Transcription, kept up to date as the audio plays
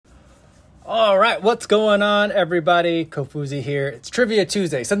All right, what's going on, everybody? Kofuzi here. It's Trivia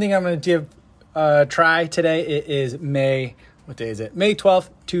Tuesday. Something I'm going to give a try today. It is what day is it? May 12th,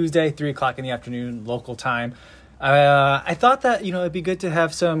 Tuesday, 3 o'clock in the afternoon, local time. I thought that, it'd be good to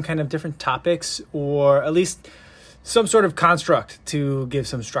have some kind of different topics or at least some sort of construct to give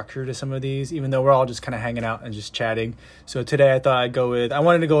some structure to some of these, even though we're all just kind of hanging out and just chatting. So today I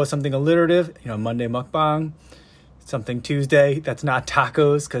wanted to go with something alliterative, Monday mukbang. Something Tuesday that's not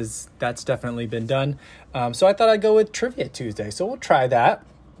tacos, because that's definitely been done. So I thought I'd go with Trivia Tuesday. So we'll try that.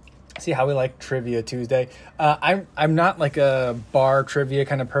 See how we like Trivia Tuesday. I'm not like a bar trivia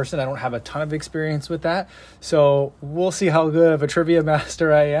kind of person. I don't have a ton of experience with that. So we'll see how good of a trivia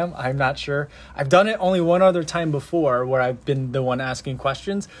master I am. I'm not sure. I've done it only one other time before where I've been the one asking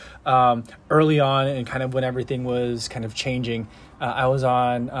questions early on and kind of when everything was kind of changing. I was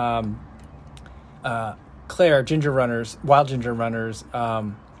on Claire, Wild Ginger Runners,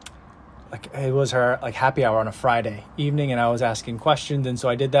 it was her happy hour on a Friday evening, and I was asking questions, and so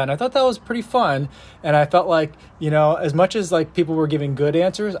I did that, and I thought that was pretty fun, and I felt like, as much as people were giving good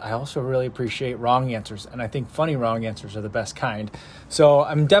answers, I also really appreciate wrong answers, and I think funny wrong answers are the best kind. So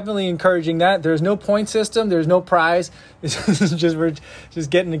I'm definitely encouraging that. There's no point system, there's no prize. We're just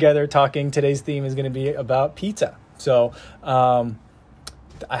getting together, talking. Today's theme is going to be about pizza. So,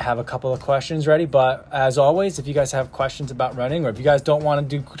 I have a couple of questions ready, but as always, if you guys have questions about running or if you guys don't want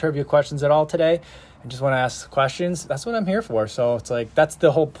to do trivia questions at all today and just want to ask questions, that's what I'm here for. So it's that's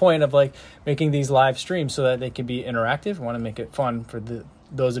the whole point of making these live streams so that they can be interactive. I want to make it fun for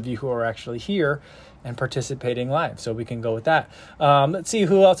those of you who are actually here and participating live. So we can go with that. Let's see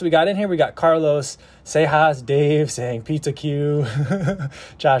who else we got in here. We got Carlos, Sejas, Dave saying Pizza Q,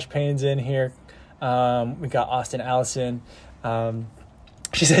 Josh Payne's in here. We got Austin Allison.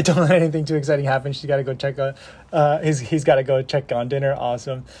 She said, don't let anything too exciting happen. She's got to go check on, he's got to go check on dinner.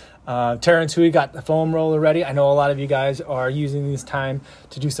 Awesome. Terrence Hui got the foam roller ready. I know a lot of you guys are using this time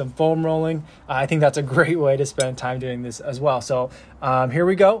to do some foam rolling. I think that's a great way to spend time doing this as well. So here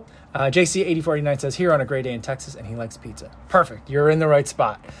we go. JC8049 says, here on a great day in Texas, and he likes pizza. Perfect. You're in the right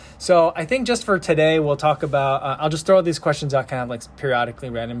spot. So I think just for today, we'll talk about, I'll just throw these questions out kind of periodically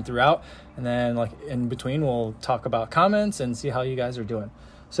random throughout. And then in between, we'll talk about comments and see how you guys are doing.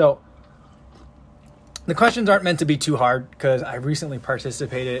 So the questions aren't meant to be too hard because I recently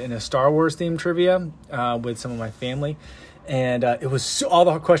participated in a Star Wars themed trivia with some of my family. And it was all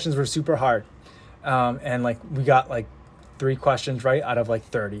the questions were super hard. And we got 3 questions right out of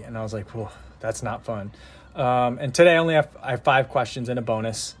 30. And I was whoa, that's not fun. And today I have 5 questions and a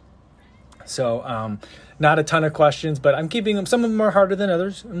bonus. So not a ton of questions, but I'm keeping them. Some of them are harder than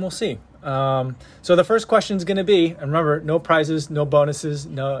others, and we'll see. So the first question is going to be, and remember, no prizes, no bonuses,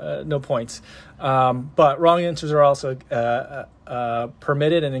 no points. But wrong answers are also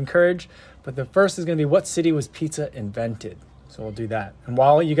permitted and encouraged. But the first is going to be, what city was pizza invented? So we'll do that. And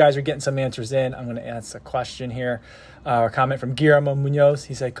while you guys are getting some answers in, I'm going to ask a question here. A comment from Guillermo Munoz.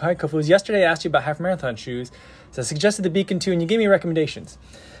 He said, hi, Kofus. Yesterday I asked you about half marathon shoes. So I suggested the Beacon 2, and you gave me recommendations.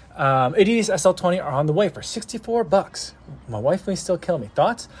 Adidas SL20 are on the way for $64. My wife may still kill me.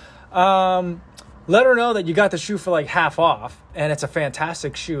 Thoughts? Let her know that you got the shoe for half off, and it's a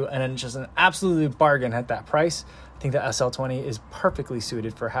fantastic shoe, and it's just an absolute bargain at that price. I think the SL20 is perfectly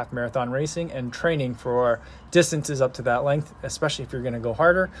suited for half marathon racing and training for distances up to that length, especially if you're going to go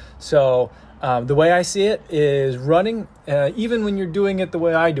harder. So the way I see it is running, even when you're doing it the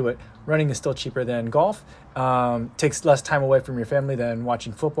way I do it, running is still cheaper than golf. Takes less time away from your family than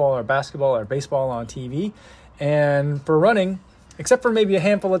watching football or basketball or baseball on TV. And for running, except for maybe a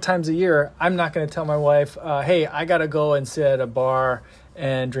handful of times a year, I'm not going to tell my wife, hey, I got to go and sit at a bar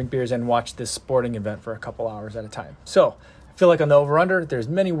and drink beers and watch this sporting event for a couple hours at a time. So I feel like on the over-under, there's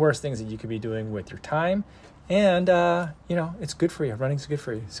many worse things that you could be doing with your time. And, it's good for you. Running's good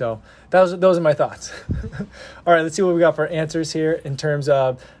for you. So those are my thoughts. All right, let's see what we got for answers here in terms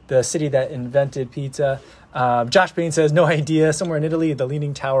of the city that invented pizza. Josh Payne says, no idea. Somewhere in Italy, the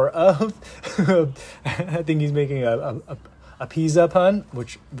Leaning Tower of. I think he's making a pizza pun,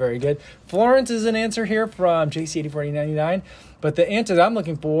 which very good. Florence is an answer here from JC804099. But the answer that I'm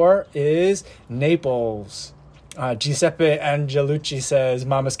looking for is Naples. Giuseppe Angelucci says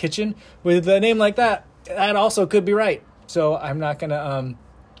Mama's Kitchen. With a name like that, that also could be right. So I'm not going to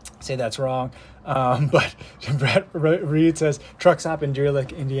say that's wrong. But Brett Reed says truck stop in Deer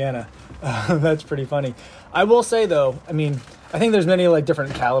Lick, Indiana. That's pretty funny. I will say, though, I think there's many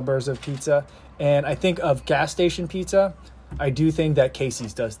different calibers of pizza. And I think of gas station pizza, I do think that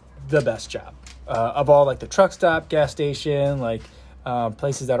Casey's does the best job. Of all the truck stop, gas station,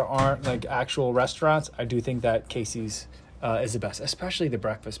 places that aren't actual restaurants, I do think that Casey's is the best, especially the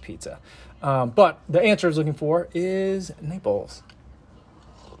breakfast pizza. But the answer I was looking for is Naples.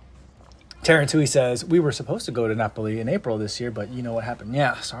 Terrence Hui says, we were supposed to go to Napoli in April this year, but you know what happened.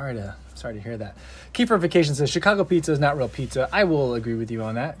 Yeah, sorry to hear that. Kiefer Vacation says, Chicago pizza is not real pizza. I will agree with you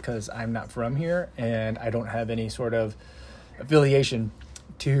on that because I'm not from here and I don't have any sort of affiliation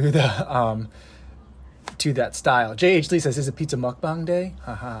to the to that style. J.H. Lee says, is it pizza mukbang day?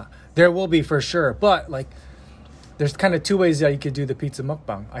 Haha. There will be for sure, but like there's kind of two ways that you could do the pizza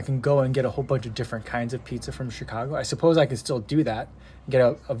mukbang. I can go and get a whole bunch of different kinds of pizza from Chicago. I suppose I can still do that. Get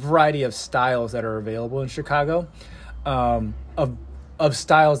a variety of styles that are available in Chicago, of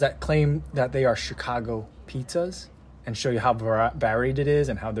styles that claim that they are Chicago pizzas and show you how varied it is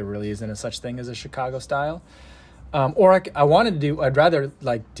and how there really isn't a such thing as a Chicago style. Or I'd rather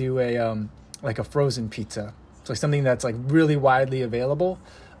like do a frozen pizza. So something that's like really widely available,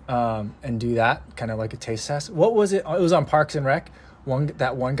 and do that kind of like a taste test. What was it? It was on Parks and Rec.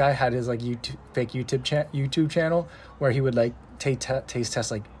 That one guy had his like fake YouTube channel where he would like taste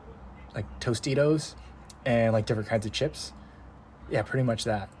test like Tostitos and like different kinds of chips. Yeah, pretty much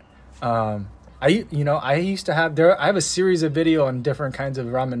that. I used to have I have a series of video on different kinds of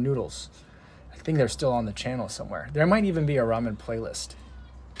ramen noodles. I think they're still on the channel somewhere. There might even be a ramen playlist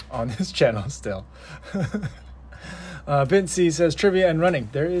on this channel still. Vinci says, trivia and running.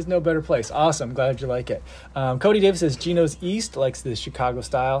 There is no better place. Awesome. Glad you like it. Cody Davis says, Gino's East likes the Chicago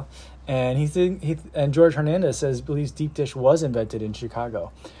style. And and George Hernandez says, believes deep dish was invented in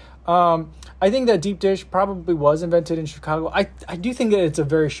Chicago. I think that deep dish probably was invented in Chicago. I do think that it's a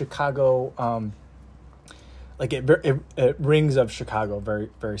very Chicago, like it rings of Chicago, very,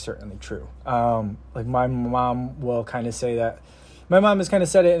 very certainly true. Like my mom will kind of say that. My mom has kind of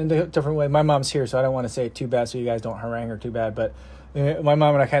said it in a different way. My mom's here, so I don't want to say it too bad so you guys don't harangue her too bad. But my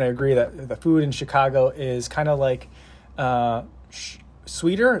mom and I kind of agree that the food in Chicago is kind of like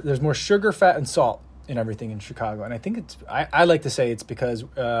sweeter. There's more sugar, fat, and salt in everything in Chicago. And I think I like to say it's because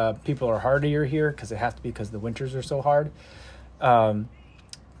people are hardier here because they have to be because the winters are so hard.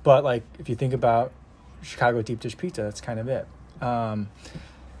 But like if you think about Chicago deep dish pizza, that's kind of it.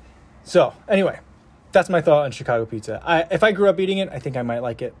 So anyway. That's my thought on Chicago pizza. If I grew up eating it, I think I might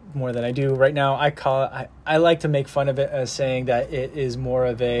like it more than I do right now. I like to make fun of it as saying that it is more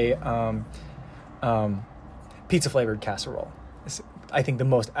of a pizza flavored casserole. It's, I think, the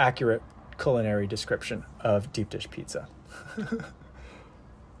most accurate culinary description of deep dish pizza.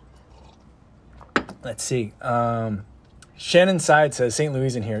 Let's see. Shannon Side says St.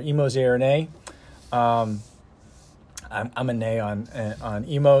 Louis in here. Emos A or nay? I'm a nay on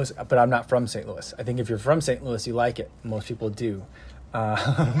emos, but I'm not from St. Louis. I think if you're from St. Louis, you like it. Most people do.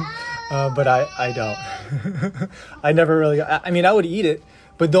 But I don't. I never really, I mean, I would eat it,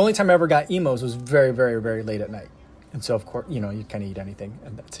 but the only time I ever got emos was very, very, very late at night. And so, of course, you kind of eat anything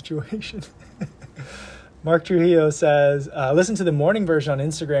in that situation. Mark Trujillo says, listen to the morning version on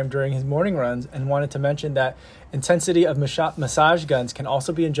Instagram during his morning runs and wanted to mention that intensity of massage guns can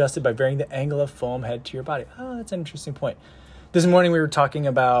also be adjusted by varying the angle of foam head to your body. Oh, that's an interesting point. This morning we were talking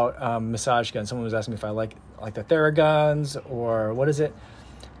about massage guns. Someone was asking me if I like the Theraguns or what is it?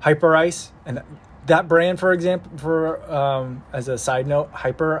 Hyper Ice. And that brand, for example, as a side note,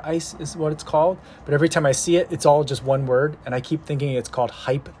 Hyper Ice is what it's called. But every time I see it, it's all just one word. And I keep thinking it's called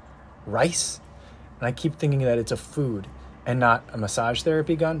Hype Rice. And I keep thinking that it's a food and not a massage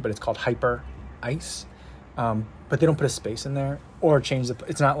therapy gun, but it's called Hyper Ice. But they don't put a space in there or change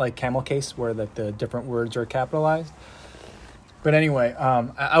it's not like Camel Case where like the different words are capitalized. But anyway,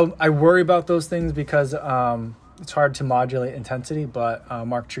 I worry about those things because it's hard to modulate intensity. But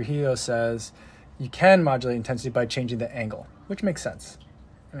Mark Trujillo says you can modulate intensity by changing the angle, which makes sense.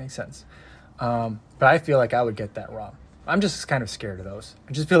 It makes sense. But I feel like I would get that wrong. I'm just kind of scared of those.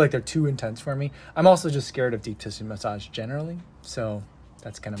 I just feel like they're too intense for me. I'm also just scared of deep tissue massage generally. So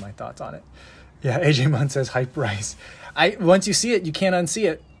that's kind of my thoughts on it. Yeah, AJ Munn says Hype Rice. Once you see it, you can't unsee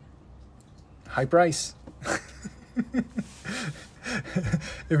it. Hype Rice.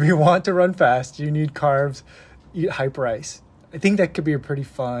 If you want to run fast, you need carbs, eat Hype Rice. I think that could be a pretty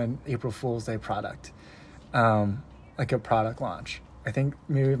fun April Fool's Day product. Like a product launch. I think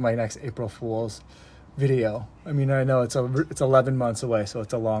maybe my next April Fool's video. I mean, I know it's 11 months away, so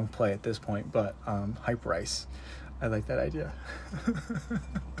it's a long play at this point, but Hype Rice. I like that idea.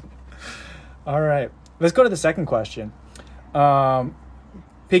 All right, let's go to the second question.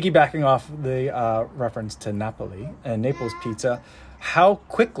 Piggybacking off the reference to Napoli and Naples pizza, how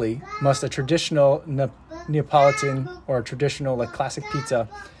quickly must a traditional Neapolitan or traditional like classic pizza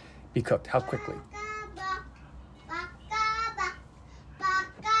be cooked? How quickly?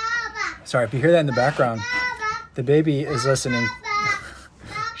 Sorry, if you hear that in the background, the baby is listening.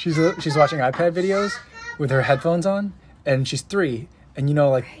 She's watching iPad videos with her headphones on, and she's 3. And you know,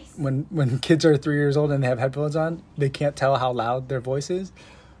 like when kids are 3 years old and they have headphones on, they can't tell how loud their voice is.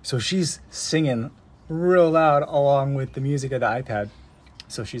 So she's singing real loud along with the music of the iPad.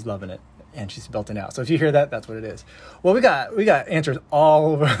 So she's loving it, and she's belting out. So if you hear that, that's what it is. Well, we got answers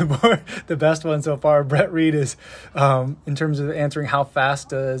all over the board. The best one so far, Brett Reed, is in terms of answering how fast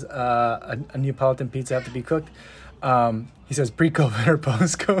does a Neapolitan pizza have to be cooked. He says pre-COVID or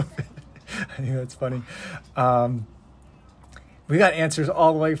post-COVID. I think that's funny. We got answers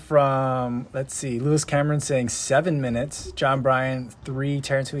all the way from, let's see, Lewis Cameron saying 7 minutes, John Bryan 3,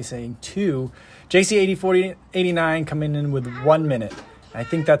 Terrence Hui saying 2, JC804089 coming in with 1 minute. I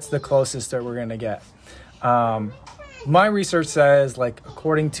think that's the closest that we're going to get. My research says, like,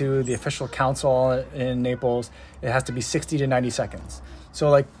 according to the official council in Naples, it has to be 60 to 90 seconds. So,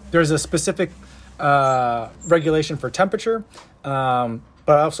 like, there's a specific regulation for temperature, but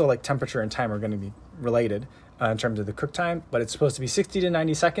also, like, temperature and time are going to be related in terms of the cook time. But it's supposed to be 60 to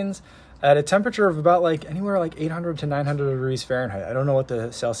 90 seconds at a temperature of about, like, anywhere like 800 to 900 degrees Fahrenheit. I don't know what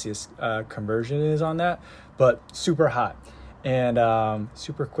the Celsius conversion is on that, but super hot. And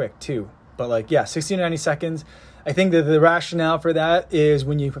super quick too. But like, yeah, 60 to 90 seconds. I think that the rationale for that is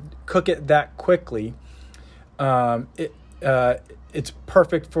when you cook it that quickly, it's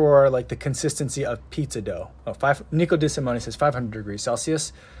perfect for like the consistency of pizza dough. Nico Di Simone says 500 degrees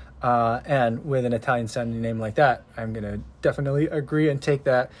Celsius. And with an Italian sounding name like that, I'm going to definitely agree and take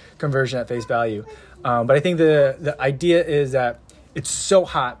that conversion at face value. But I think the idea is that it's so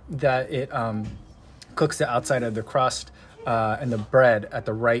hot that it cooks the outside of the crust and the bread at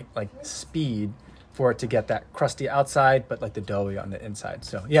the right like speed for it to get that crusty outside, but like the doughy on the inside.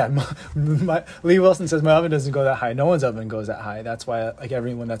 So yeah, Lee Wilson says my oven doesn't go that high. No one's oven goes that high. That's why like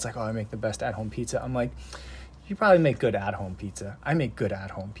everyone that's like, oh, I make the best at-home pizza. I'm like, you probably make good at-home pizza. I make good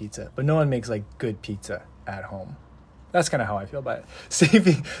at-home pizza, but no one makes like good pizza at home. That's kind of how I feel about it.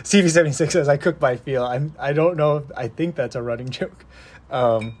 CV76 says I cook by feel. I don't know. I think that's a running joke.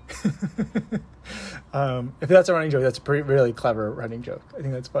 If that's a running joke, that's a really clever running joke. I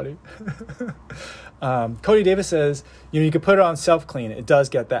think that's funny. Cody Davis says, you could put it on self-clean. It does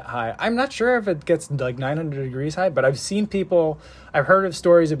get that high. I'm not sure if it gets like 900 degrees high, but I've heard of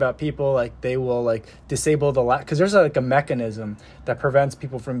stories about people like they will like disable the because there's like a mechanism that prevents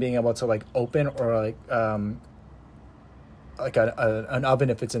people from being able to like open or like an oven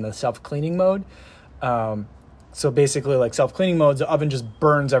if it's in the self-cleaning mode. So basically, like self-cleaning modes, the oven just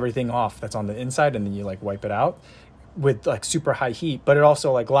burns everything off that's on the inside, and then you like wipe it out with like super high heat. But it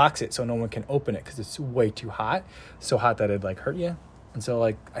also like locks it so no one can open it because it's way too hot, so hot that it'd like hurt you. And so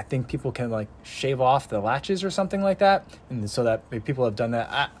like I think people can like shave off the latches or something like that, and so that people have done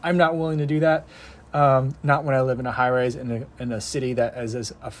that. I'm not willing to do that. Not when I live in a high-rise in a city that is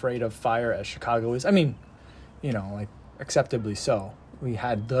as afraid of fire as Chicago is. I mean, like acceptably so. We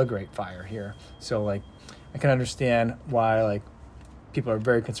had the Great Fire here, so like. I can understand why like people are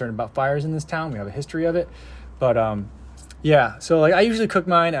very concerned about fires in this town. We have a history of it. But yeah, so like I usually cook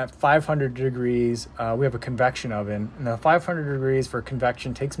mine at 500 degrees. We have a convection oven, and the 500 degrees for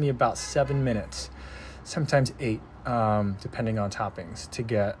convection takes me about 7 minutes, sometimes 8, depending on toppings, to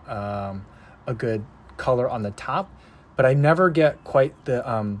get a good color on the top. But I never get quite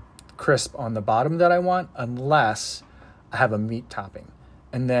the crisp on the bottom that I want unless I have a meat topping.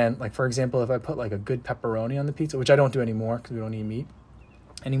 And then, like, for example, if I put, like, a good pepperoni on the pizza, which I don't do anymore because we don't eat meat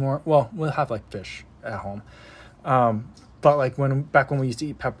anymore. Well, we'll have, like, fish at home. But, like, back when we used to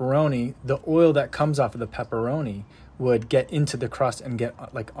eat pepperoni, the oil that comes off of the pepperoni would get into the crust and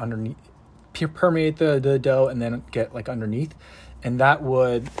get, like, underneath, permeate the dough and then get, like, underneath. And that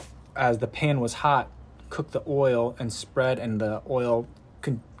would, as the pan was hot, cook the oil and spread, and the oil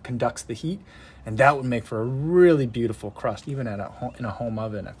conducts the heat. And that would make for a really beautiful crust, even in a home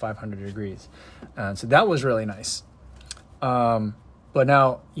oven at 500 degrees. So that was really nice. But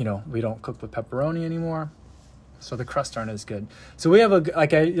now, we don't cook with pepperoni anymore, so the crusts aren't as good. So we have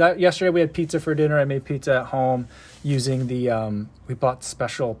yesterday we had pizza for dinner. I made pizza at home using we bought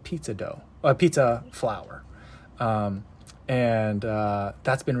special pizza dough, pizza flour. And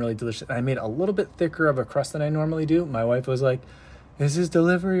that's been really delicious. I made a little bit thicker of a crust than I normally do. My wife was like, is this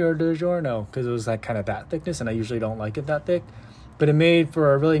delivery or DiGiorno? Because it was like kind of that thickness, and I usually don't like it that thick. But it made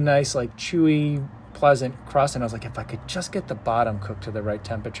for a really nice, like chewy, pleasant crust. And I was like, if I could just get the bottom cooked to the right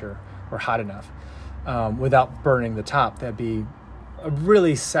temperature or hot enough without burning the top, that'd be a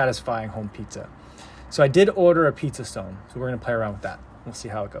really satisfying home pizza. So I did order a pizza stone. So we're going to play around with that. We'll see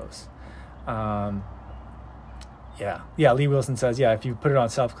how it goes. Yeah, Lee Wilson says, if you put it on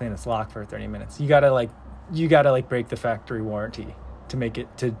self-clean, it's locked for 30 minutes. You got to like you got to like break the factory warranty to make it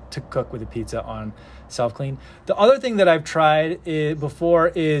to cook with a pizza on self-clean. The other thing that I've tried before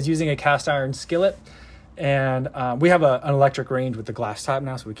is using a cast iron skillet. And we have an electric range with the glass top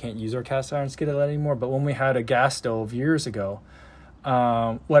now, so we can't use our cast iron skillet anymore. But when we had a gas stove years ago,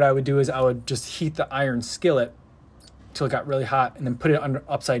 what I would do is I would just heat the iron skillet till it got really hot, and then put it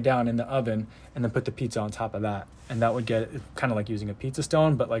upside down in the oven, and then put the pizza on top of that. And that would get it kind of like using a pizza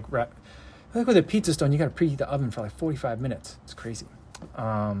stone, but like with a pizza stone, you got to preheat the oven for like 45 minutes. It's crazy.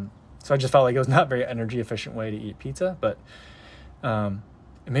 So I just felt like it was not a very energy efficient way to eat pizza, but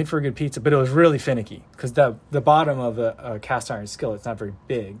it made for a good pizza, but it was really finicky because the bottom of a cast iron skillet is not very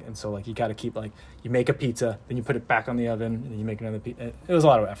big. And so like you got to keep like, you make a pizza, then you put it back on the oven, and then you make another pizza. It was a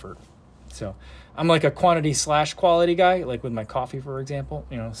lot of effort. So I'm like a quantity / quality guy, like with my coffee, for example,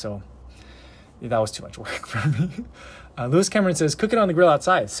 so that was too much work for me. Lewis Cameron says, cook it on the grill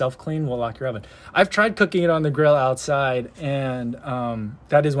outside. Self-clean will lock your oven. I've tried cooking it on the grill outside, and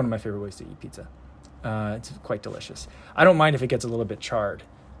that is one of my favorite ways to eat pizza. It's quite delicious. I don't mind if it gets a little bit charred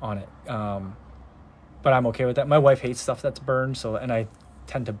on it, but I'm okay with that. My wife hates stuff that's burned, and I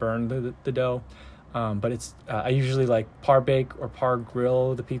tend to burn the dough. But it's I usually like par bake or par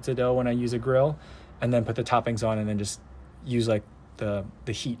grill the pizza dough when I use a grill, and then put the toppings on, and then just use like the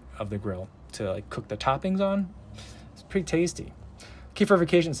heat of the grill to like cook the toppings on. It's pretty tasty. Kiefer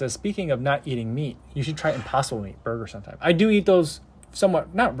Vacation says, speaking of not eating meat, you should try Impossible Meat burger sometime. I do eat those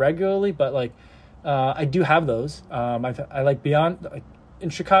somewhat, not regularly, but like I do have those. I like Beyond. Like, in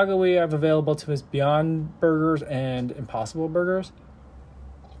Chicago, we have available to us Beyond Burgers and Impossible Burgers.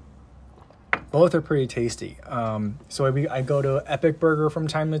 Both are pretty tasty. So I go to Epic Burger from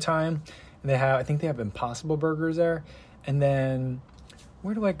time to time, and I think they have Impossible Burgers there. And then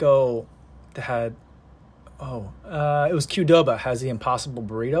where do I go? It was Qdoba has the Impossible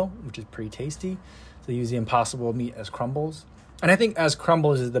Burrito, which is pretty tasty. So they use the Impossible meat as crumbles, and I think as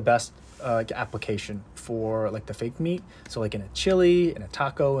crumbles is the best application for like the fake meat. So like in a chili, in a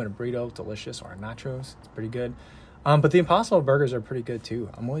taco, in a burrito, delicious, or in nachos, it's pretty good. But the Impossible Burgers are pretty good too.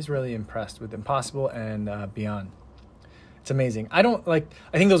 I'm always really impressed with Impossible and Beyond. It's amazing. I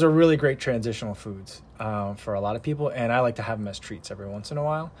think those are really great transitional foods for a lot of people, and I like to have them as treats every once in a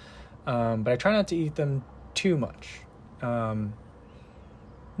while. But I try not to eat them too much. No,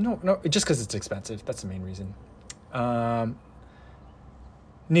 just because it's expensive. That's the main reason.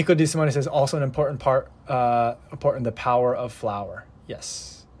 Nico DeSimone says, also an important the power of flour.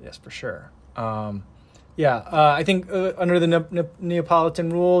 Yes, for sure. I think under the Neapolitan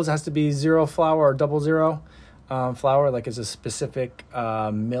rules, it has to be 0 flour or 00 flour, like is a specific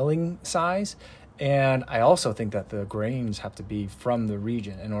milling size. And I also think that the grains have to be from the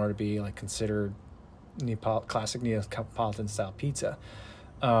region in order to be like considered classic Neapolitan style pizza.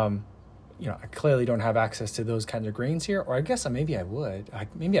 I clearly don't have access to those kinds of grains here, or I guess maybe I would.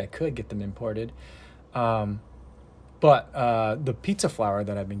 Maybe I could get them imported. But the pizza flour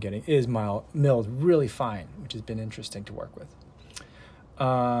that I've been getting is milled really fine, which has been interesting to work with.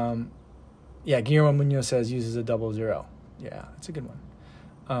 Guillermo Munoz says uses a 00. Yeah, that's a good one.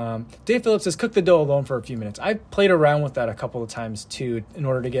 Dave Phillips says cook the dough alone for a few minutes. I played around with that a couple of times too in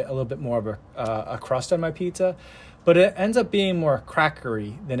order to get a little bit more of a crust on my pizza. But it ends up being more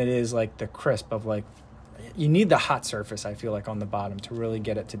crackery than it is like the crisp of like, you need the hot surface, I feel like, on the bottom to really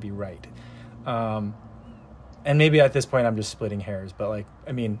get it to be right. And maybe at this point I'm just splitting hairs, but like,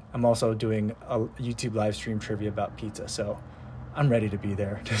 I mean, I'm also doing a YouTube live stream trivia about pizza, so I'm ready to be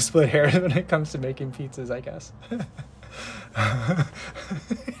there to split hairs when it comes to making pizzas, I guess.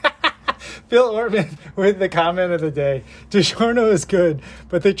 Phil Ortman with the comment of the day, DiGiorno is good,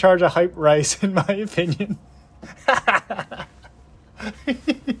 but they charge a hype rice, in my opinion.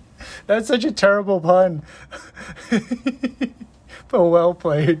 That's such a terrible pun. But well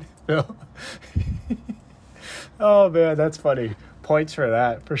played, Phil. Oh man, that's funny. Points for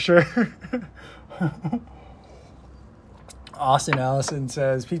that, for sure. Austin Allison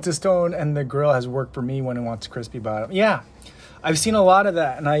says, Pizza Stone and the grill has worked for me when it wants crispy bottom. Yeah, I've seen a lot of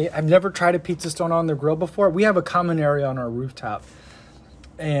that, and I've never tried a Pizza Stone on the grill before. We have a common area on our rooftop,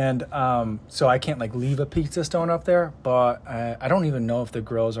 and so I can't like leave a Pizza Stone up there, but I don't even know if the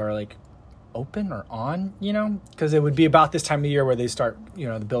grills are like open or on, because it would be about this time of year where they start,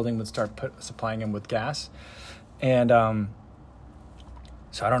 the building would start supplying them with gas. And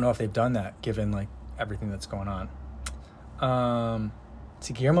so I don't know if they've done that given like everything that's going on.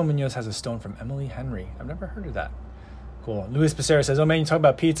 See, Guillermo Munoz has a stone from Emily Henry. I've never heard of that. Cool. Luis Becerra says, oh man, you talk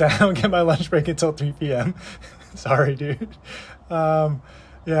about pizza. I don't get my lunch break until 3 p.m. Sorry, dude.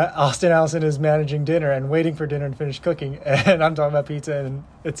 Yeah, Austin Allison is managing dinner and waiting for dinner to finish cooking, and I'm talking about pizza, and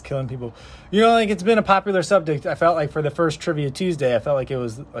it's killing people. Like it's been a popular subject. I felt like for the first Trivia Tuesday, I felt like it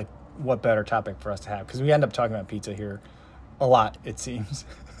was like what better topic for us to have because we end up talking about pizza here a lot, it seems.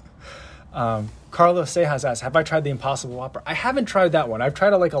 Carlos Sejas asks, have I tried the Impossible Whopper? I haven't tried that one. I've tried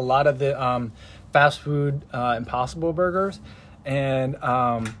like a lot of the fast food Impossible burgers, and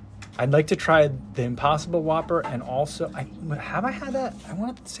I'd like to try the Impossible Whopper, and also, have I had that? I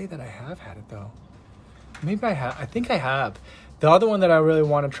want to say that I have had it, though. Maybe I have. I think I have. The other one that I really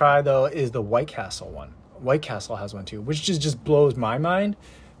want to try, though, is the White Castle one. White Castle has one, too, which just blows my mind,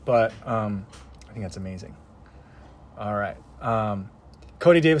 but I think that's amazing. All right.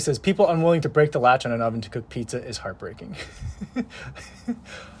 Cody Davis says, people unwilling to break the latch on an oven to cook pizza is heartbreaking.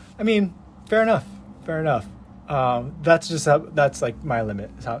 I mean, fair enough. That's like my limit.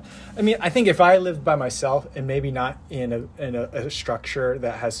 I think if I lived by myself and maybe not in a structure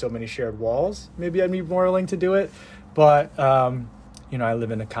that has so many shared walls, maybe I'd be more willing to do it. But, I live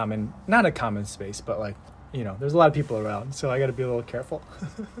in not a common space, but like, there's a lot of people around, so I got to be a little careful.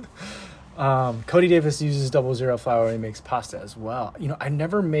 Cody Davis uses 00 flour and he makes pasta as well. I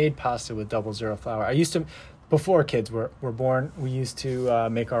never made pasta with 00 flour. I used to, before kids were born, we used to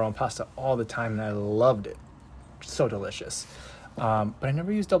make our own pasta all the time, and I loved it. So delicious. But I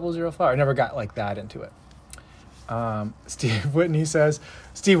never used 00 flour. I never got like that into it. Steve Whitney says,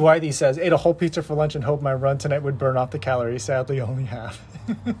 Steve Whitey says, ate a whole pizza for lunch and hoped my run tonight would burn off the calories. Sadly, only half.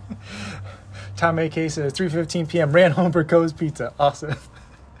 Tom AK says, 3:15 p.m. ran home for Co's Pizza. Awesome.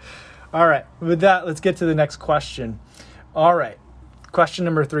 All right. With that, let's get to the next question. All right. Question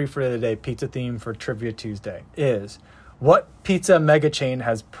number 3 for the day, pizza theme for Trivia Tuesday, is what pizza mega chain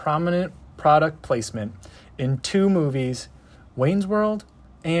has prominent product placement in 2 movies, Wayne's World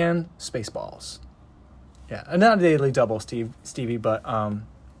and Spaceballs? Yeah, and not a daily double, Stevie, but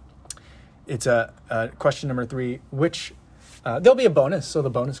it's a question number 3, which there'll be a bonus, so the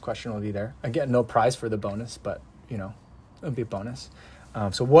bonus question will be there. Again, no prize for the bonus, but, it'll be a bonus.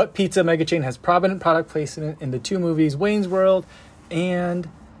 So what pizza mega chain has prominent product placement in the 2 movies, Wayne's World and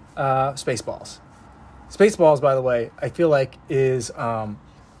Spaceballs? Spaceballs, by the way, I feel like is...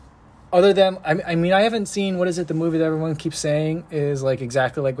 other than, I haven't seen, what is it, the movie that everyone keeps saying is like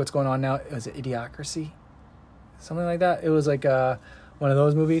exactly like what's going on now? Was it Idiocracy? Something like that. It was like one of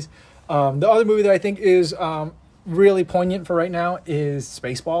those movies. The other movie that I think is really poignant for right now is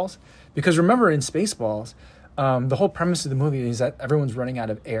Spaceballs. Because remember in Spaceballs, the whole premise of the movie is that everyone's running out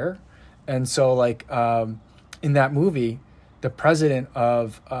of air. And so like in that movie, the president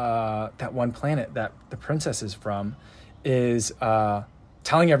of that one planet that the princess is from is...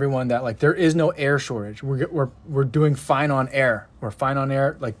 telling everyone that like there is no air shortage. We're doing fine on air. We're fine on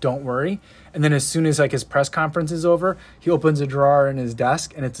air. Like don't worry. And then as soon as like his press conference is over, he opens a drawer in his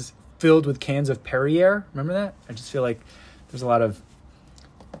desk and it's filled with cans of Perrier. Remember that? I just feel like there's a lot of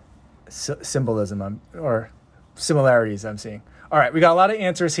symbolism or similarities I'm seeing. All right, we got a lot of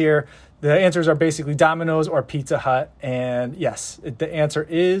answers here. The answers are basically Domino's or Pizza Hut. And yes, the answer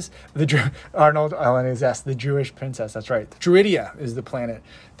is Arnold Allen is asked the Jewish princess. That's right. Druidia is the planet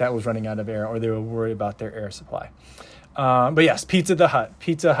that was running out of air, or they were worried about their air supply. But yes, Pizza the Hut.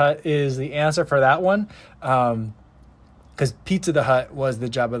 Pizza Hut is the answer for that one. Because Pizza the Hut was the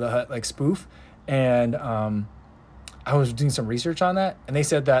Jabba the Hutt like spoof. And I was doing some research on that. And they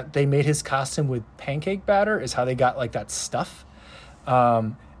said that they made his costume with pancake batter is how they got like that stuff.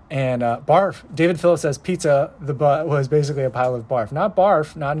 And barf. David Phillips says pizza, the butt was basically a pile of barf. Not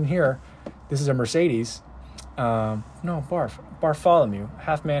barf, not in here. This is a Mercedes. No, barf. Bartholomew.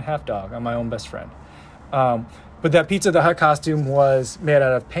 Half man, half dog. I'm my own best friend. But that Pizza the Hut costume was made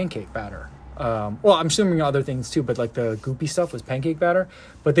out of pancake batter. Well, I'm assuming other things too, but like the goopy stuff was pancake batter.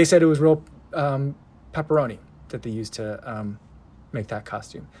 But they said it was real pepperoni that they used to make that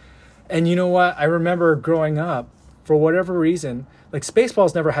costume. And you know what? I remember growing up, for whatever reason, like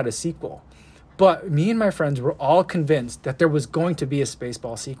Spaceballs never had a sequel. But me and my friends were all convinced that there was going to be a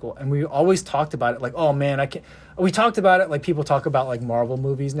Spaceball sequel. And we always talked about it like, oh man, I can't. We talked about it like people talk about like Marvel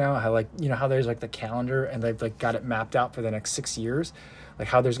movies now, how like, how there's like the calendar and they've like got it mapped out for the next 6 years. Like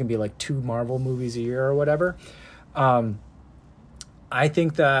how there's going to be like 2 Marvel movies a year or whatever. I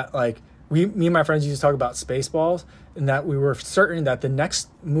think that like me and my friends used to talk about Spaceballs and that we were certain that the next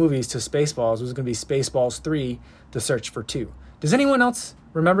movies to Spaceballs was going to be Spaceballs 3, The Search for 2. Does anyone else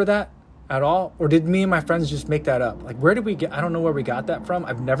remember that at all? Or did me and my friends just make that up? Like, where did we get... I don't know where we got that from.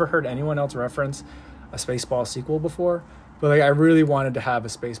 I've never heard anyone else reference a Spaceball sequel before. But, like, I really wanted to have a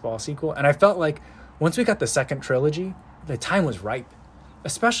Spaceball sequel. And I felt like once we got the second trilogy, the time was ripe.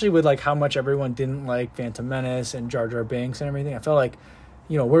 Especially with, like, how much everyone didn't like Phantom Menace and Jar Jar Binks and everything. I felt like,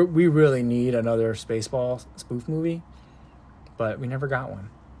 we really need another Spaceball spoof movie, but we never got one.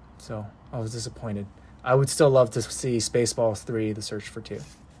 So I was disappointed. I would still love to see Spaceballs 3, The Search for 2.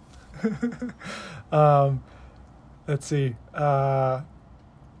 Let's see.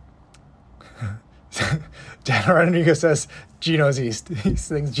 Dan Rodriguez says Gino's East. He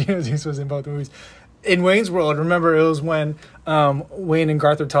thinks Gino's East was in both movies. In Wayne's World, remember, it was when Wayne and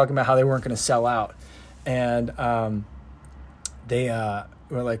Garth were talking about how they weren't going to sell out. And they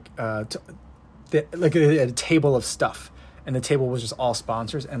were like, they had a table of stuff. And the table was just all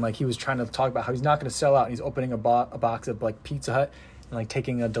sponsors. And like he was trying to talk about how he's not going to sell out. And he's opening a box of like Pizza Hut and like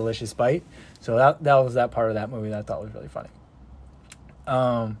taking a delicious bite. So that was that part of that movie that I thought was really funny.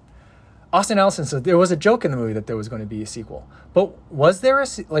 Austin Ellison said there was a joke in the movie that there was going to be a sequel, but was there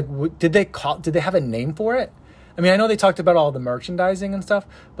did they have a name for it? I mean, I know they talked about all the merchandising and stuff,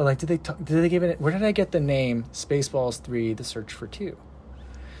 but like, did they give it? Where did I get the name Spaceballs 3: The Search for 2?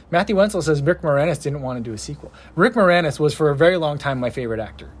 Matthew Wenzel says Rick Moranis didn't want to do a sequel. Rick Moranis was for a very long time my favorite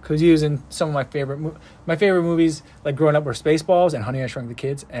actor because he was in some of my favorite movies, like growing up, were Spaceballs and Honey, I Shrunk the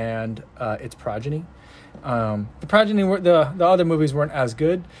Kids and its progeny. The progeny the other movies weren't as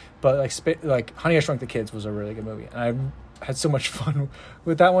good, but like Honey, I Shrunk the Kids was a really good movie, and I had so much fun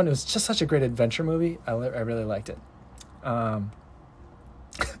with that one. It was just such a great adventure movie. I really liked it.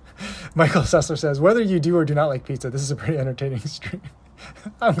 Michael Sessler says, whether you do or do not like pizza, this is a pretty entertaining stream.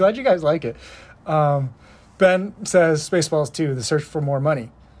 I'm glad you guys like it. Ben says Spaceballs 2, The Search for More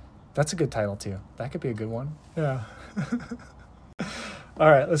Money. That's a good title too. That could be a good one. Yeah. All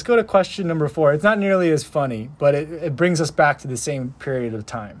right, let's go to question number 4. It's not nearly as funny, but it brings us back to the same period of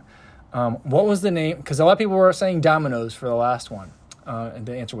time. What was the name? Because a lot of people were saying Domino's for the last one, and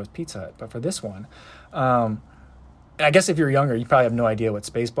the answer was Pizza Hut. But for this one, and I guess if you're younger, you probably have no idea what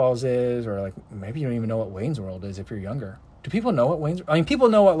Spaceballs is, or like maybe you don't even know what Wayne's World is if you're younger. Do people know what Wayne's? I mean, people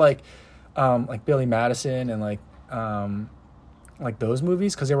know what like Billy Madison and like those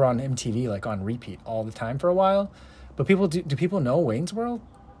movies because they were on MTV like on repeat all the time for a while. But do people know Wayne's World?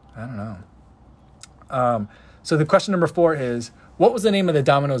 I don't know. So the question number 4 is, what was the name of the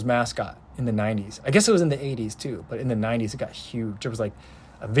Domino's mascot in the 90s? I guess it was in the 80s too, but in the 90s it got huge. There was like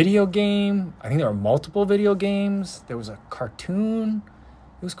a video game. I think there were multiple video games. There was a cartoon.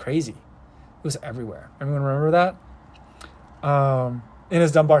 It was crazy. It was everywhere. Everyone remember that?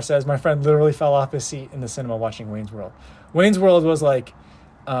 Inez Dunbar says, my friend literally fell off his seat in the cinema watching Wayne's World. Wayne's World was that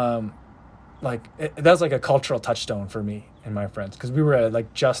was like a cultural touchstone for me and my friends because we were at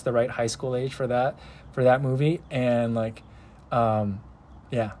like just the right high school age for that movie, and like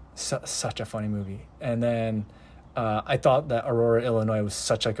such a funny movie. And then I thought that Aurora, Illinois was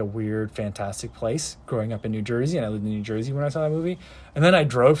such like a weird, fantastic place growing up in New Jersey, and I lived in New Jersey when I saw that movie. And then I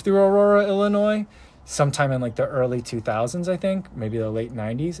drove through Aurora, Illinois sometime in like the early 2000s, I think, maybe the late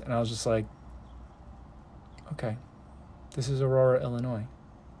 90s, and I was just like, okay, this is Aurora, Illinois.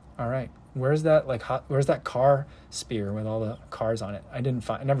 All right. Where's that car spear with all the cars on it? I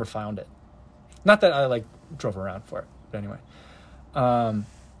never found it. Not that I like drove around for it, but anyway.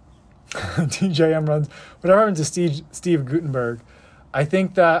 TJM runs. Whatever happened to Steve Guttenberg? I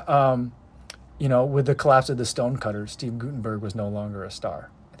think that with the collapse of the Stonecutters, Steve Guttenberg was no longer a star.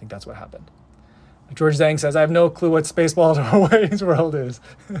 I think that's what happened. George Zhang says, I have no clue what Spaceballs or Wayne's World is.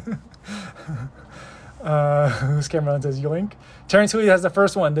 Who's Cameron says Yoink. Terrence Hui has the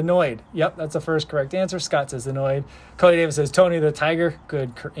first one, the Noid. Yep, that's the first correct answer. Scott says the Noid. Cody Davis says Tony the Tiger.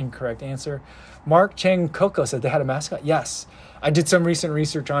 Good, incorrect answer. Mark Chang Coco said they had a mascot. Yes, I did some recent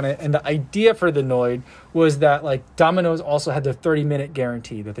research on it, and the idea for the Noid was that like Domino's also had the 30-minute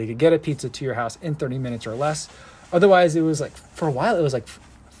guarantee that they could get a pizza to your house in 30 minutes or less. Otherwise, it was like for a while it was like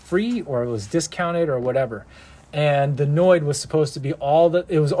free or it was discounted or whatever. And the Noid was supposed to be it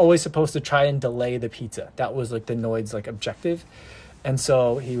was always supposed to try and delay the pizza. That was like the Noid's like objective. And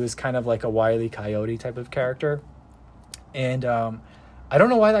so he was kind of like a Wile E. Coyote type of character. And I don't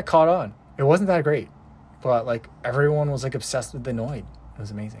know why that caught on. It wasn't that great, but like everyone was like obsessed with the Noid. It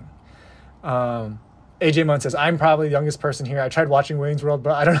was amazing. AJ Munn says, I'm probably the youngest person here. I tried watching Wayne's World,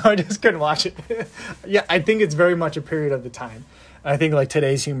 but I don't know. I just couldn't watch it. Yeah, I think it's very much a period of the time. I think like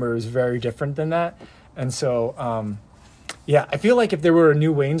today's humor is very different than that. And so, I feel like if there were a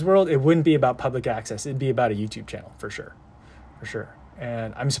new Wayne's World, it wouldn't be about public access. It'd be about a YouTube channel for sure.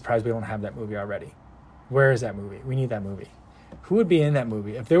 And I'm surprised we don't have that movie already. Where is that movie? We need that movie. Who would be in that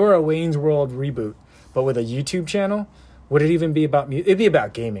movie? If there were a Wayne's World reboot, but with a YouTube channel, would it even be about it'd be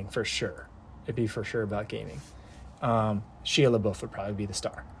about gaming for sure. It'd be for sure about gaming. Shia LaBeouf would probably be the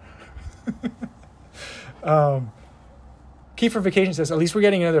star. Kiefer Vacation says, at least we're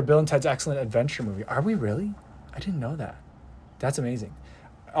getting another Bill and Ted's Excellent Adventure movie. Are we really? I didn't know that. That's amazing.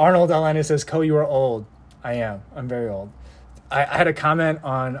 Arnold Alani says, "Co, you are old." I am. I'm very old. I had a comment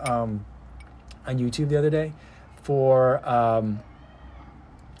on YouTube the other day for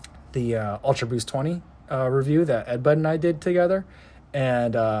the Ultra Boost 20 review that Ed Bud and I did together,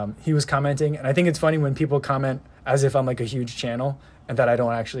 and he was commenting. And I think it's funny when people comment as if I'm like a huge channel and that I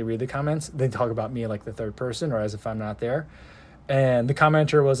don't actually read the comments. They talk about me like the third person or as if I'm not there. And the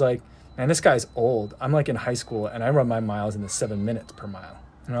commenter was like, "Man, this guy's old. I'm like in high school and I run my miles in the 7 minutes per mile."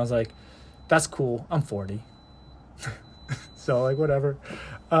 And I was like, "That's cool. I'm 40." So like, whatever.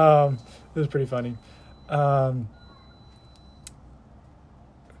 It was pretty funny. Tom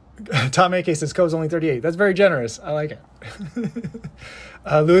AK says, "Co's only 38. That's very generous. I like it."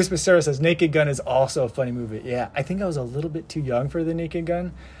 Luis Becerra says, "Naked Gun is also a funny movie." Yeah, I think I was a little bit too young for The Naked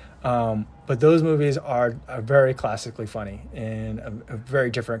Gun. But those movies are very classically funny in a very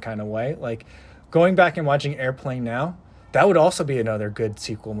different kind of way. Like going back and watching Airplane now, that would also be another good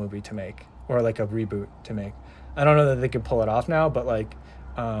sequel movie to make, or like a reboot to make. I don't know that they could pull it off now, but like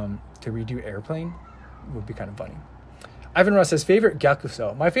to redo Airplane would be kind of funny. Ivan Ross says, "Favorite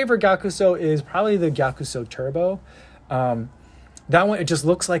Gyakuso." My favorite Gyakuso is probably the Gyakuso Turbo. That one, it just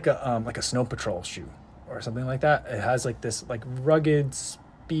looks like a Snow Patrol shoe or something like that. It has like this like rugged,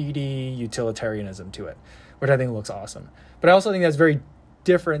 speedy utilitarianism to it, which I think looks awesome. But I also think that's very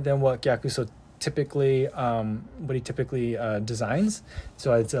different than what Gyakuso typically designs.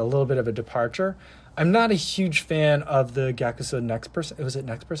 So it's a little bit of a departure. I'm not a huge fan of the Gyakuso Next Percent. Was it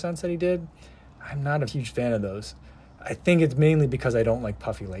Next Percents that he did? I'm not a huge fan of those. I think it's mainly because I don't like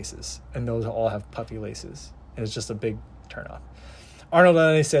puffy laces, and those all have puffy laces, and it's just a big turnoff. Arnold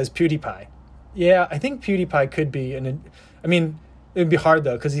Ellie says PewDiePie. Yeah, I think PewDiePie could be, I mean, it'd be hard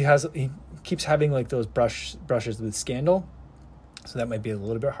though because he keeps having like those brushes with Scandal, so that might be a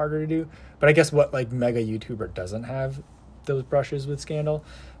little bit harder to do. But I guess what like mega YouTuber doesn't have those brushes with Scandal.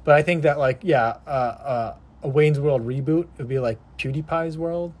 But I think that like a Wayne's World reboot would be like PewDiePie's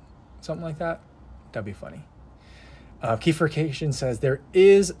World, something like that. That'd be funny. Keyforcation says there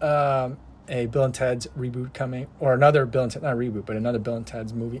is a Bill and Ted's reboot coming, or another Bill and Ted, not a reboot, but another Bill and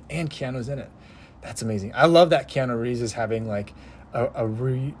Ted's movie, and Keanu's in it. That's amazing. I love that Keanu Reeves is having like a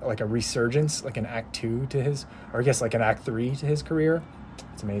resurgence, like an act 2 to his, or I guess like an act 3 to his career.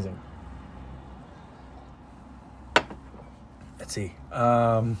 It's amazing. Let's see.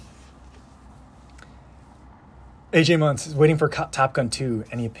 AJ Muntz is waiting for Top Gun 2.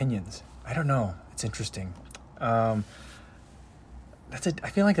 Any opinions? I don't know. It's interesting. I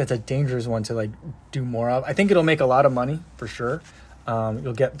feel like that's a dangerous one to like do more of. I think it'll make a lot of money for sure.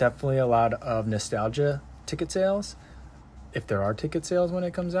 You'll get definitely a lot of nostalgia ticket sales, if there are ticket sales when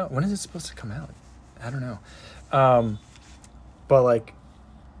it comes out. When is it supposed to come out? I don't know. But like,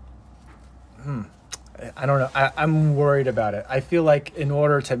 I don't know. I'm worried about it. I feel like in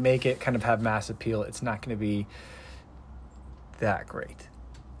order to make it kind of have mass appeal, it's not going to be that great.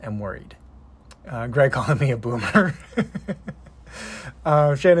 I'm worried. Greg calling me a boomer.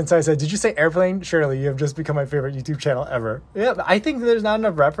 Shannon Sai said, "Did you say Airplane? Surely you have just become my favorite YouTube channel ever." Yeah, I think there's not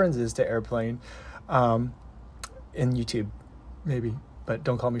enough references to Airplane in YouTube, maybe, but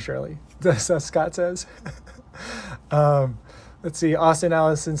don't call me Shirley. That's what Scott says. Let's see. Austin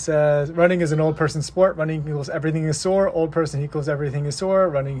Allison says, "Running is an old person sport. Running equals everything is sore. Old person equals everything is sore.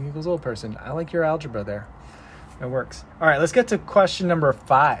 Running equals old person." I like your algebra there. It works. All right, let's get to question number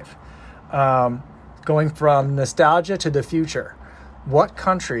 5. Going from nostalgia to the future. What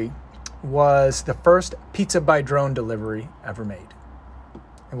country was the first pizza by drone delivery ever made?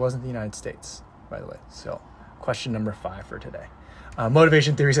 It wasn't the United States, by the way. So, question number 5 for today.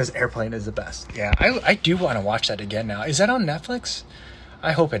 Motivation Theory says Airplane is the best. Yeah, I do want to watch that again now. Is that on Netflix?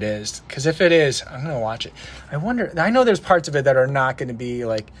 I hope it is, because if it is, I'm going to watch it. I know there's parts of it that are not going to be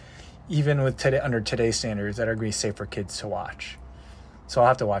like, even with under today's standards, that are going to be safe for kids to watch. So I'll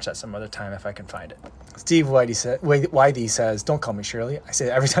have to watch that some other time if I can find it. Steve Whitey says, "Don't call me Shirley. I say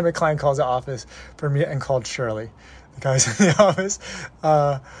it every time a client calls the office for me and called Shirley." The guys in the office,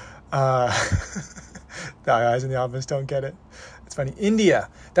 the guys in the office don't get it. It's funny. India.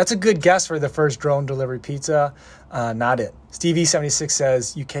 That's a good guess for the first drone delivery pizza. Not it. Stevie76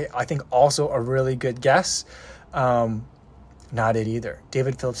 says UK. I think also a really good guess. Not it either.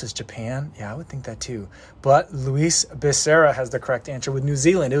 David Phillips says Japan. Yeah, I would think that too. But Luis Becerra has the correct answer with New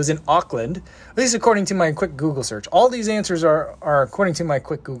Zealand. It was in Auckland, at least according to my quick Google search. All these answers are according to my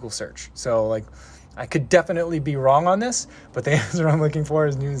quick Google search. So like, I could definitely be wrong on this, but the answer I'm looking for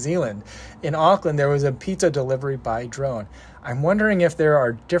is New Zealand. In Auckland, there was a pizza delivery by drone. I'm wondering if there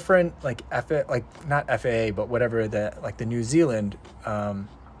are different not FAA, but whatever the New Zealand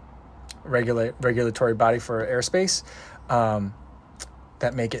regulatory body for airspace.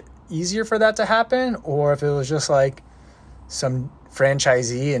 that make it easier for that to happen, or if it was just like some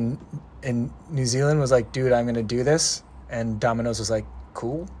franchisee in New Zealand was like, dude, I'm going to do this. And Domino's was like,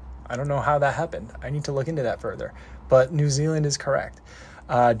 cool. I don't know how that happened. I need to look into that further. But New Zealand is correct.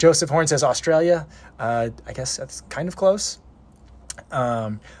 Joseph Horn says Australia. I guess that's kind of close.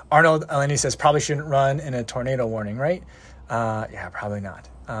 Arnold Eleni says probably shouldn't run in a tornado warning, right? Yeah, probably not.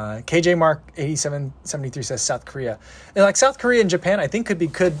 KJ Mark 8773 says South Korea. And like South Korea and Japan, I think could be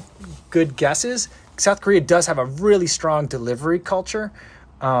good guesses. South Korea does have a really strong delivery culture.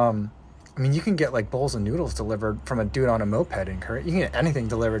 I mean, you can get like bowls of noodles delivered from a dude on a moped in Korea. You can get anything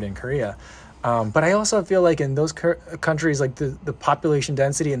delivered in Korea. But I also feel like in those countries, like the population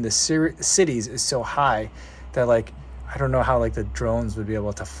density in the cities is so high that like, I don't know how like the drones would be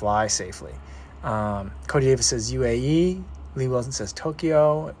able to fly safely. Cody Davis says UAE. Lee Wilson says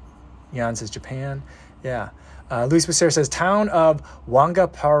Tokyo. Jan says Japan. Yeah. Luis Becerra says town of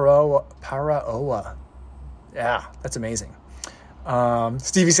Wangaparaoa. Yeah, that's amazing.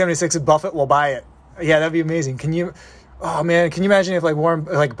 Stevie76 says Buffett will buy it. Yeah, that'd be amazing. Can you imagine if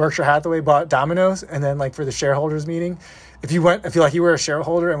like Berkshire Hathaway bought Domino's and then like for the shareholders meeting, if you were a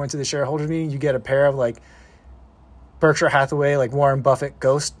shareholder and went to the shareholders meeting, you get a pair of like Berkshire Hathaway, like Warren Buffett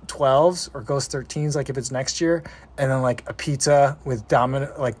Ghost 12s or Ghost 13s, like if it's next year, and then like a pizza with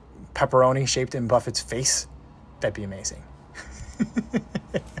like pepperoni shaped in Buffett's face. That'd be amazing.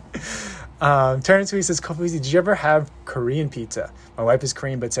 Terrence Wee says, Kofuzi, did you ever have Korean pizza? My wife is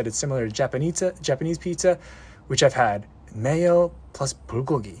Korean, but said it's similar to Japanese pizza, which I've had. Mayo plus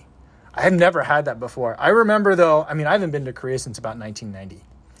bulgogi. I have never had that before. I remember though, I mean, I haven't been to Korea since about 1990.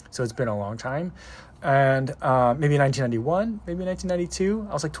 So it's been a long time. And maybe 1991, maybe 1992.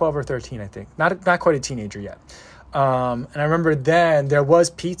 I was like 12 or 13, I think. Not quite a teenager yet. And I remember then there was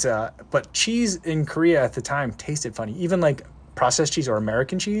pizza, but cheese in Korea at the time tasted funny. Even like processed cheese or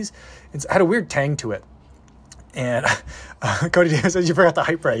American cheese, it had a weird tang to it. And Cody Davis says, you forgot the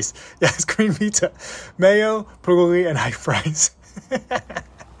hype rice. Yeah, it's Korean pizza. Mayo, bulgogi, and hype rice.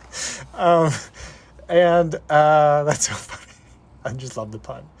 That's so funny. I just love the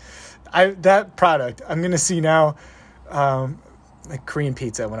pun. That product, I'm going to see now, like Korean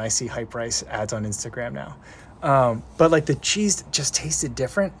pizza when I see hype rice ads on Instagram now. But like the cheese just tasted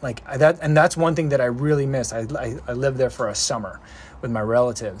different. Like that, and that's one thing that I really miss. I lived there for a summer with my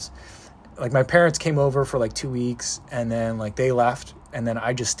relatives. Like my parents came over for like 2 weeks and then like they left and then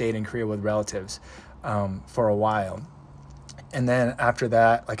I just stayed in Korea with relatives for a while. And then after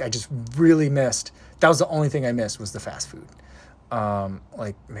that, like I just really missed, that was the only thing I missed was the fast food.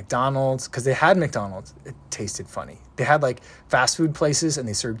 Like McDonald's, because they had McDonald's, it tasted funny. They had like fast food places and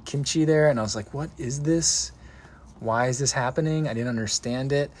they served kimchi there and I was like, what is this? Why is this happening? I didn't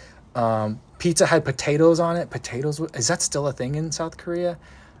understand it. Pizza had potatoes on it. Potatoes, is that still a thing in South Korea?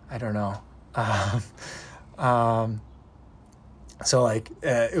 I don't know. So like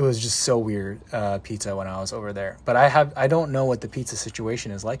it was just so weird, pizza when I was over there. But I don't know what the pizza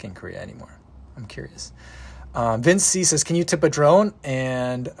situation is like in Korea anymore. I'm curious. Vince C says, can you tip a drone?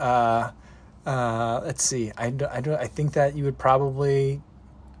 And let's see. I think that you would probably,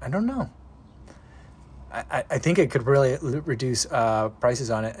 I don't know. I think it could really reduce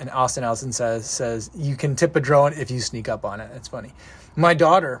prices on it. And Austin Allison says you can tip a drone if you sneak up on it. That's funny. My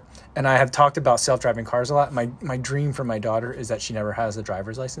daughter and I have talked about self-driving cars a lot. My dream for my daughter is that she never has a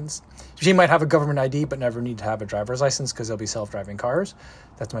driver's license. She might have a government ID, but never need to have a driver's license because there'll be self-driving cars.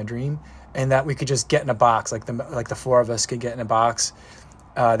 That's my dream. And that we could just get in a box, like the four of us could get in a box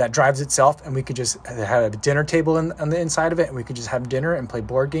that drives itself, and we could just have a dinner table on the inside of it, and we could just have dinner and play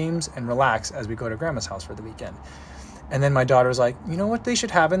board games and relax as we go to grandma's house for the weekend. And then my daughter's like, you know what they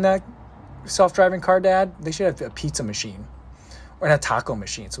should have in that self-driving car, Dad? They should have a pizza machine or a taco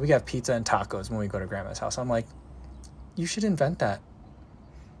machine. So we have pizza and tacos when we go to grandma's house. I'm like, you should invent that.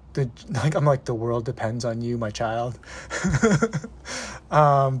 I'm like, the world depends on you, my child.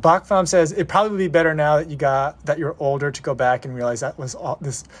 Bachfam says it probably would be better now that you're older to go back and realize that was all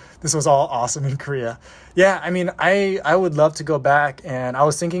this was all awesome in Korea. Yeah, I mean, I would love to go back, and I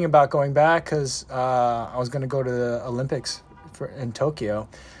was thinking about going back because I was going to go to the Olympics in Tokyo,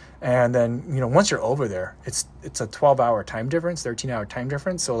 and then once you're over there, it's a 12-hour time difference, 13-hour time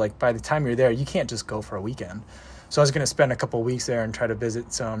difference. So like by the time you're there, you can't just go for a weekend. So I was going to spend a couple of weeks there and try to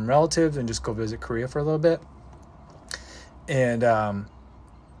visit some relatives and just go visit Korea for a little bit and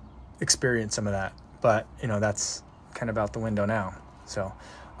experience some of that. But, that's kind of out the window now. So,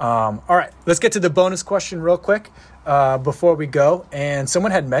 all right, let's get to the bonus question real quick before we go. And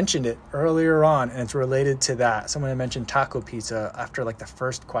someone had mentioned it earlier on, and it's related to that. Someone had mentioned taco pizza after like the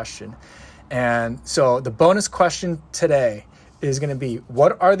first question. And so the bonus question today is going to be,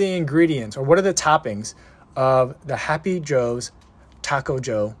 what are the ingredients or what are the toppings of the Happy Joe's Taco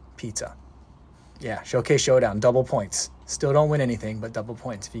Joe pizza? Yeah, Showcase Showdown, double points. Still don't win anything, but double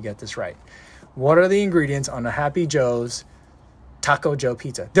points if you get this right. What are the ingredients on a Happy Joe's Taco Joe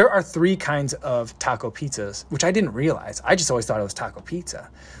pizza? There are 3 kinds of taco pizzas, which I didn't realize. I just always thought it was taco pizza.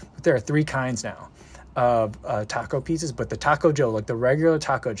 But there are 3 kinds now of taco pizzas. But the Taco Joe, like the regular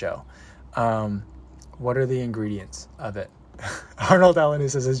Taco Joe, what are the ingredients of it? Arnold Allen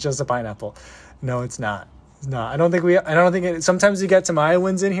says it's just a pineapple. No, it's not. It's not. I don't think it, sometimes you get some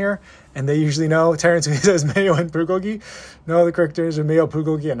Iowans in here and they usually know. Terrence says mayo and bulgogi. No, the correct answer is mayo,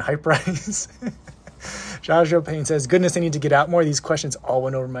 bulgogi, and hype rice. Joshua Payne says, goodness, I need to get out more. These questions all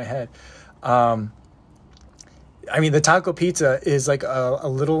went over my head. I mean, the taco pizza is like a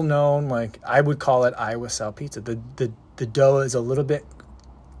little known, like I would call it Iowa style pizza. The dough is a little bit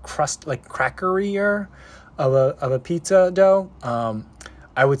like crackerier of a pizza dough.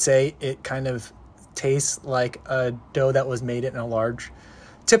 I would say it kind of tastes like a dough that was made in a large,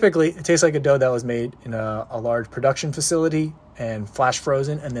 typically it tastes like a dough that was made in a large production facility and flash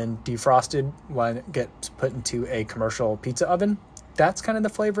frozen and then defrosted when it gets put into a commercial pizza oven. That's kind of the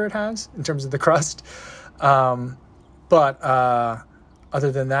flavor it has in terms of the crust. But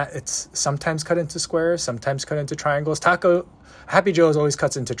other than that, it's sometimes cut into squares, sometimes cut into triangles. Happy Joe's always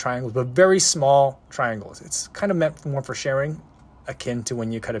cuts into triangles, but very small triangles. It's kind of meant more for sharing, akin to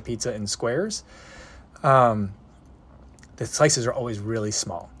when you cut a pizza in squares. The slices are always really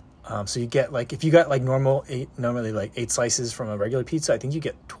small. So you get like, if you got like normally like 8 slices from a regular pizza, I think you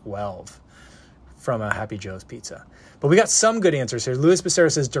get 12 from a Happy Joe's pizza. But we got some good answers here. Luis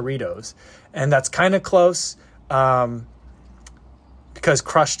Becerra says Doritos, and that's kind of close because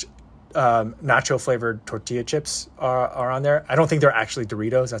crushed nacho flavored tortilla chips are on there. I don't think they're actually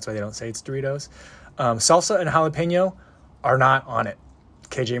Doritos. That's why they don't say it's Doritos. Salsa and jalapeno are not on it.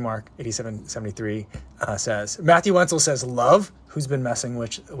 KJ Mark 8773 says. Matthew Wenzel says love, who's been messing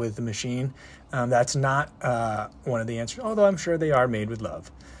with the machine. That's not one of the answers, although I'm sure they are made with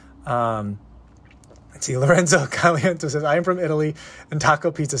love. Let's see, Lorenzo Caliento says, I am from Italy and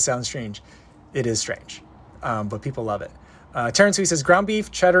taco pizza sounds strange. It is strange, but people love it. Terrence Lee says ground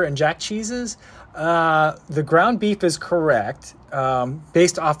beef, cheddar, and jack cheeses. The ground beef is correct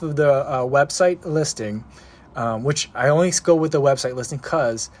based off of the website listing. Which I only go with the website listing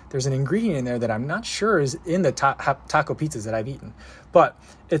because there's an ingredient in there that I'm not sure is in the taco pizzas that I've eaten. But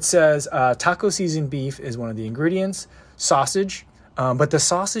it says taco seasoned beef is one of the ingredients, sausage. But the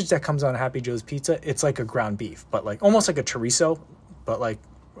sausage that comes on Happy Joe's pizza, it's like a ground beef, but like almost like a chorizo, but like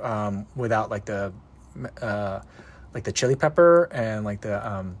without like the chili pepper and like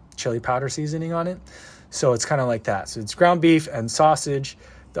the chili powder seasoning on it. So it's kind of like that. So it's ground beef and sausage.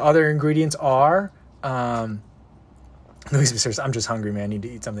 The other ingredients are... Luis says, I'm just hungry, man. I need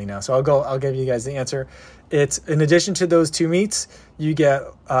to eat something now. So I'll give you guys the answer. It's in addition to those 2 meats, you get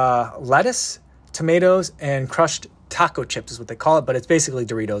lettuce, tomatoes, and crushed taco chips is what they call it, but it's basically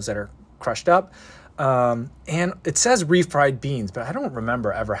Doritos that are crushed up. And it says refried beans, but I don't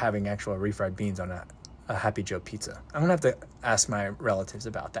remember ever having actual refried beans on a Happy Joe pizza. I'm gonna have to ask my relatives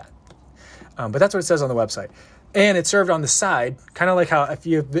about that. But that's what it says on the website. And it's served on the side, kind of like how if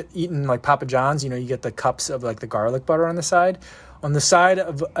you've eaten like Papa John's, you know, you get the cups of like the garlic butter on the side. On the side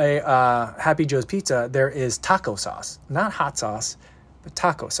of a Happy Joe's pizza, there is taco sauce, not hot sauce, but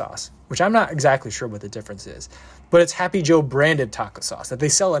taco sauce, which I'm not exactly sure what the difference is. But it's Happy Joe branded taco sauce that they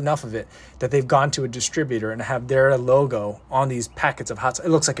sell enough of it that they've gone to a distributor and have their logo on these packets of hot sauce.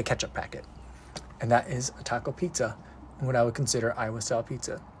 It looks like a ketchup packet. And that is a taco pizza, what I would consider Iowa style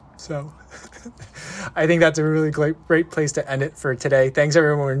pizza. So I think that's a really great place to end it for today. Thanks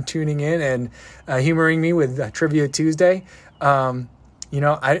everyone for tuning in and humoring me with Trivia Tuesday. You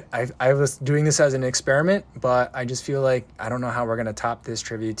know, I was doing this as an experiment, but I just feel like I don't know how we're going to top this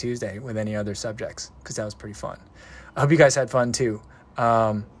Trivia Tuesday with any other subjects because that was pretty fun. I hope you guys had fun too.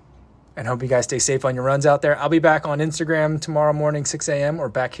 And hope you guys stay safe on your runs out there. I'll be back on Instagram tomorrow morning, 6 a.m. or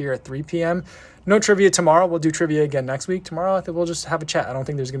back here at 3 p.m. No trivia tomorrow. We'll do trivia again next week. Tomorrow, I think we'll just have a chat. I don't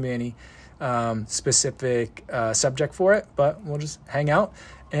think there's going to be any specific subject for it, but we'll just hang out.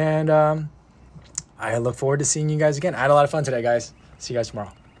 And I look forward to seeing you guys again. I had a lot of fun today, guys. See you guys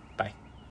tomorrow.